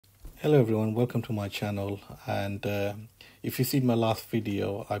Hello everyone, welcome to my channel. And if you see my last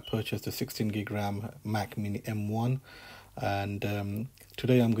video, I purchased a 16 gig RAM Mac Mini M1, and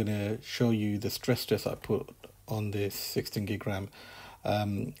today I'm going to show you the stress test I put on this 16 gig RAM.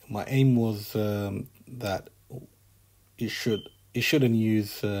 My aim was that it shouldn't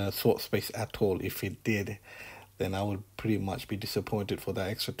use swap space at all. If it did, then I would pretty much be disappointed for that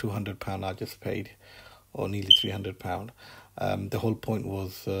extra £200 I just paid, or nearly £300. The whole point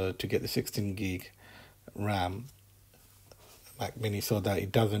was to get the 16 gig RAM Mac Mini so that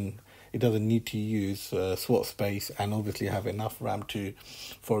it doesn't need to use swap space, and obviously have enough RAM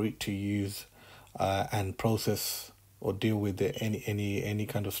for it to use and process or deal with any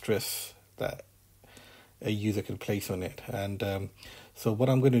kind of stress that a user can place on it. And so what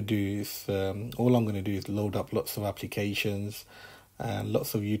I'm going to do is load up lots of applications and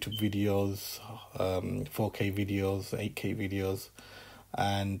lots of YouTube videos, 4K videos, 8K videos,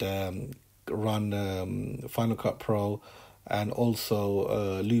 and run Final Cut Pro and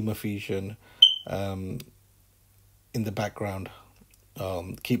also LumaFusion in the background.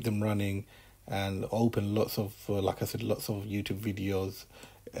 Keep them running and open lots of, like I said, lots of YouTube videos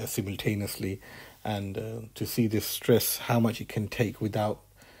simultaneously, and to see this stress, how much it can take without,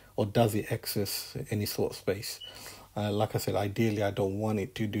 or does it access any sort of space. Like I said, ideally I don't want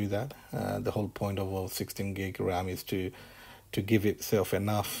it to do that. The whole point of a 16 gig RAM is to give itself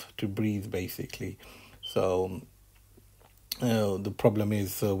enough to breathe, basically. So the problem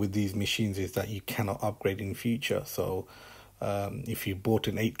is with these machines is that you cannot upgrade in future. So if you bought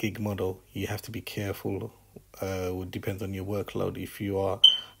an 8 gig model, you have to be careful. It depends on your workload. If you are a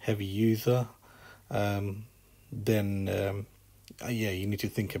heavy user, then you need to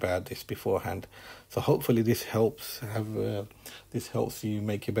think about this beforehand. So hopefully this helps you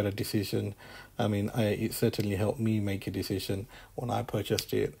make a better decision. I mean, it certainly helped me make a decision when I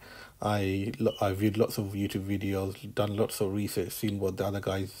purchased it. I viewed lots of YouTube videos, done lots of research, seen what the other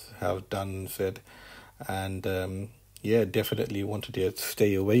guys have done and said, and definitely wanted to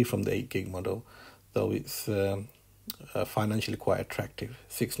stay away from the 8 gig model, though it's financially quite attractive.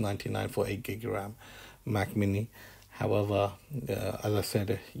 $699 for 8 gig RAM Mac Mini. However, as I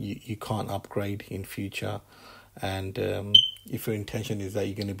said, you can't upgrade in future, and if your intention is that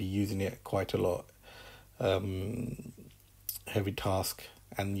you're going to be using it quite a lot, heavy task,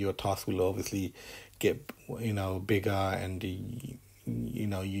 and your task will obviously get bigger, and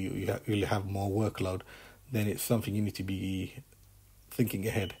you'll have more workload, then it's something you need to be thinking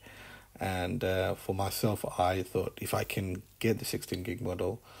ahead. And for myself, I thought if I can get the 16 gig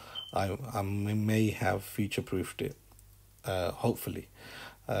model, I may have future-proofed it. Hopefully,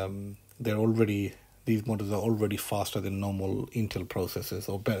 these models are already faster than normal Intel processors,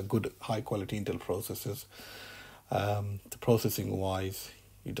 or better, good high-quality Intel processors. The processing-wise,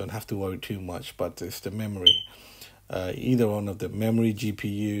 you don't have to worry too much, but it's the memory. Either one of the memory,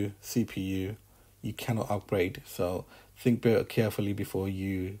 GPU, CPU, you cannot upgrade. So think very carefully before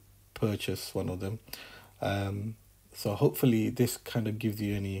you purchase one of them. So hopefully this kind of gives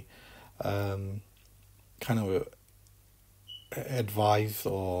you any kind of advice,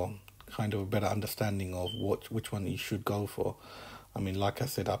 or kind of a better understanding of which one you should go for. I mean, like I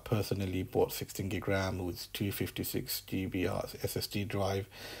said, I personally bought 16 gig RAM with 256 GB SSD drive.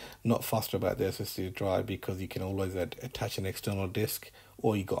 Not fussed about the SSD drive because you can always attach an external disk,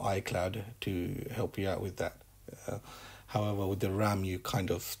 or you got iCloud to help you out with that. However, with the RAM, you kind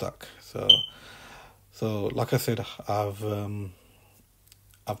of stuck. So like I said,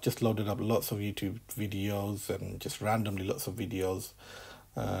 I've just loaded up lots of YouTube videos, and just randomly lots of videos,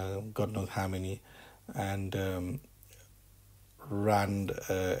 God knows how many, and ran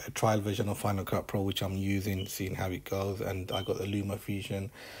a trial version of Final Cut Pro, which I'm using, seeing how it goes, and I got the LumaFusion.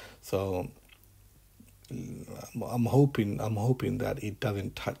 So I'm hoping that it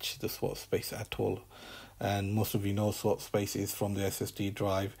doesn't touch the swap space at all. And most of you know swap space is from the SSD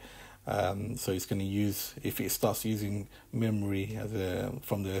drive. So it's going to use, if it starts using memory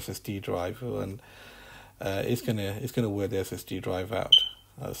from the SSD drive, and it's gonna wear the SSD drive out.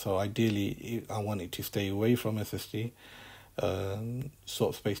 So ideally, I want it to stay away from SSD,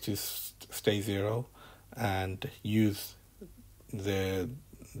 swap space to stay 0, and use the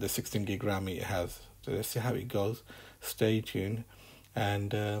 16 gig RAM it has. So let's see how it goes. Stay tuned,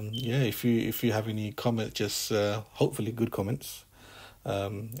 and if you have any comments, just hopefully good comments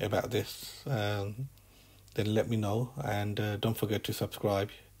about this, then let me know. And don't forget to subscribe,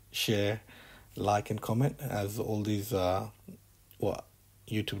 share, like and comment, as all these are what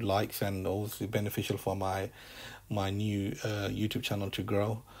YouTube likes, and also beneficial for my new YouTube channel to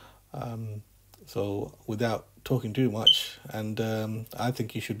grow. So without talking too much, and I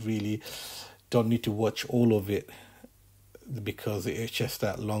think you should really don't need to watch all of it because it's just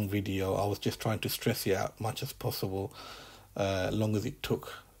that long video. I was just trying to stress it out much as possible, long as it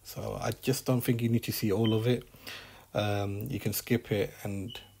took. So I just don't think you need to see all of it. You can skip it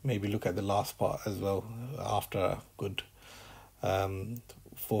and maybe look at the last part as well after a good 4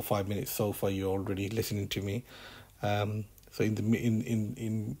 or 5 minutes. So far, you're already listening to me. So in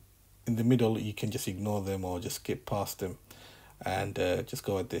the middle, you can just ignore them or just skip past them, and just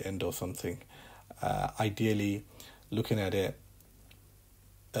go at the end or something. Ideally, looking at it,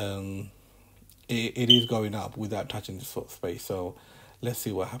 it is going up without touching the sort space. So let's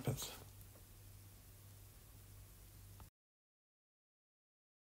see what happens.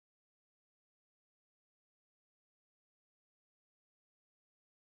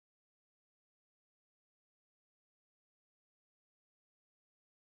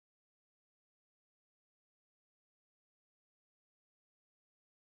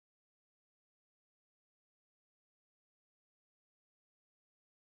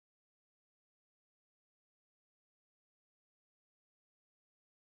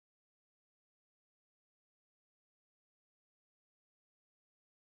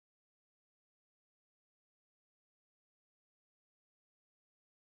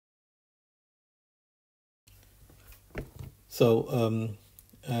 So,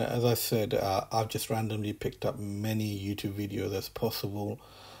 as I said, I've just randomly picked up many YouTube videos as possible,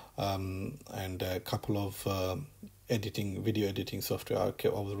 and a couple of video editing software I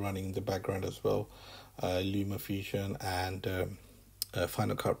was running in the background as well, LumaFusion and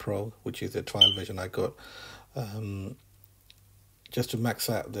Final Cut Pro, which is the trial version I got. Just to max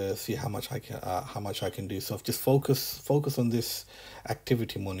out see how much I can do. So I've just focus on this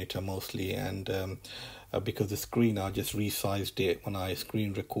activity monitor mostly, and because the screen, I just resized it when I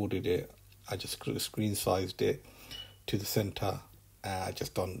screen recorded it. I just screen sized it to the center. I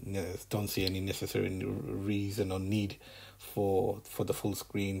just don't see any necessary reason or need for the full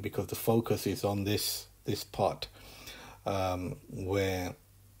screen, because the focus is on this part, where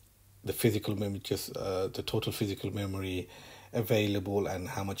the physical memory, just the total physical memory available, and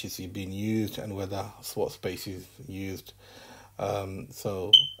how much is it being used, and whether swap space is used.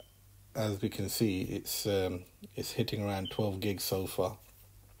 So as we can see, it's hitting around 12 gigs so far.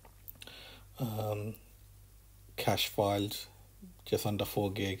 Cache files just under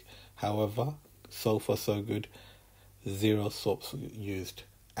 4 gig. However, so far so good. 0 swaps used,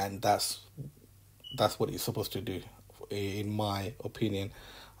 and that's what it's supposed to do. In my opinion,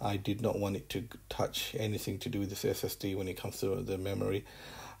 I did not want it to touch anything to do with this SSD when it comes to the memory.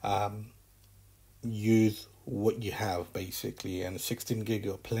 Use what you have basically, and 16 gig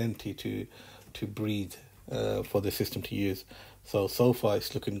are plenty to breathe for the system to use. So far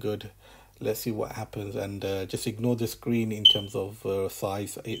it's looking good. Let's see what happens, and just ignore the screen in terms of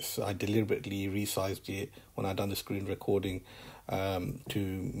size. I deliberately resized it when I done the screen recording, to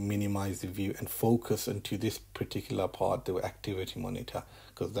minimize the view and focus into this particular part, the activity monitor,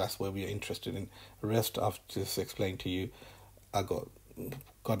 because that's where we are interested in. The rest I've just explained to you. I got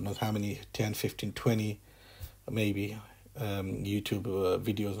God knows how many, 10, 15, 20 maybe YouTube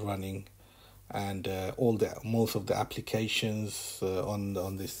videos running, and most of the applications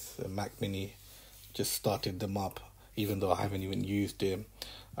on this Mac Mini, just started them up, even though I haven't even used them.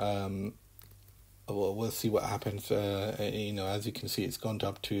 We'll see what happens. As you can see, it's gone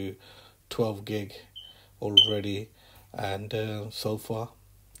up to 12 gig already, and so far,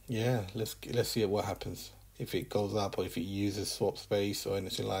 yeah. Let's see what happens, if it goes up or if it uses swap space or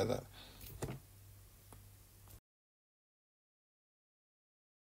anything like that.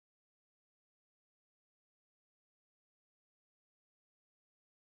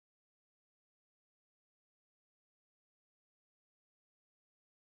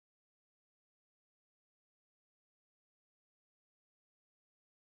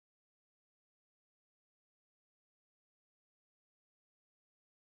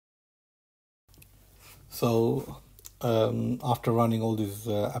 So after running all these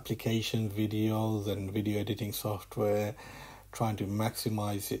application videos and video editing software, trying to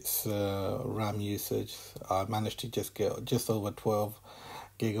maximize its RAM usage, I managed to just get just over 12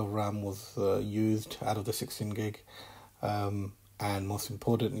 gig of RAM was used out of the 16 gig. And most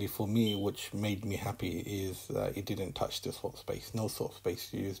importantly for me, which made me happy, is it didn't touch the swap space. No swap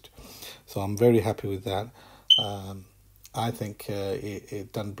space used. So I'm very happy with that. I think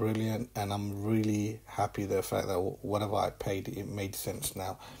it done brilliant, and I'm really happy the fact that whatever I paid, it made sense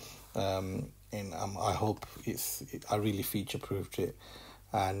now. And I hope I really future proofed it,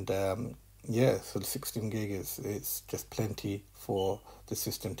 and yeah, so the 16 gig is it's just plenty for the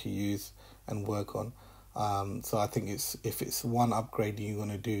system to use and work on. So I think it's if it's one upgrade you're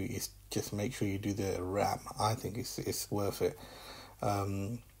gonna do, is just make sure you do the RAM. I think it's worth it.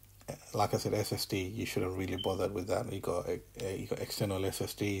 Um, like I said, SSD, you shouldn't really bother with that. You got external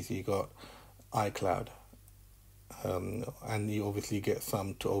SSDs, you got iCloud, and you obviously get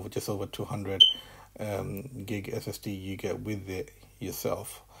some to over just over 200 gig SSD you get with it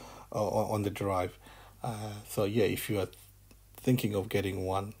yourself on the drive. So yeah, if you are thinking of getting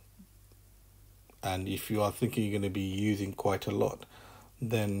one, and if you are thinking you're going to be using quite a lot,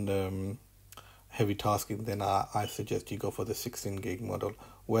 then heavy tasking, then I suggest you go for the 16 gig model,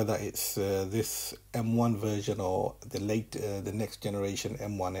 whether it's this M1 version or the next generation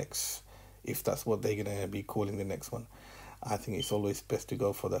M1X, if that's what they're going to be calling the next one. I think it's always best to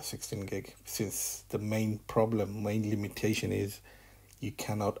go for that 16 gig, since the main limitation is you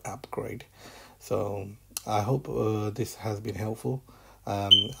cannot upgrade. So I hope this has been helpful.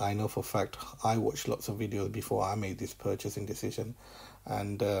 I know for a fact I watched lots of videos before I made this purchasing decision,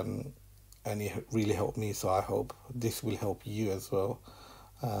 and it really helped me. So I hope this will help you as well.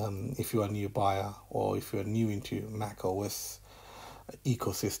 If you are a new buyer, or if you're new into macOS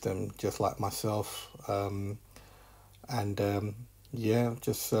ecosystem, just like myself, yeah,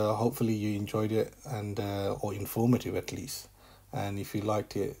 just hopefully you enjoyed it, and or informative at least. And if you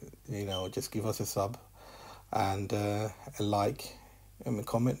liked it, just give us a sub and a like and a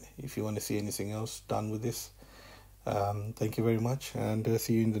comment if you want to see anything else done with this. Thank you very much, and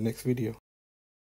see you in the next video.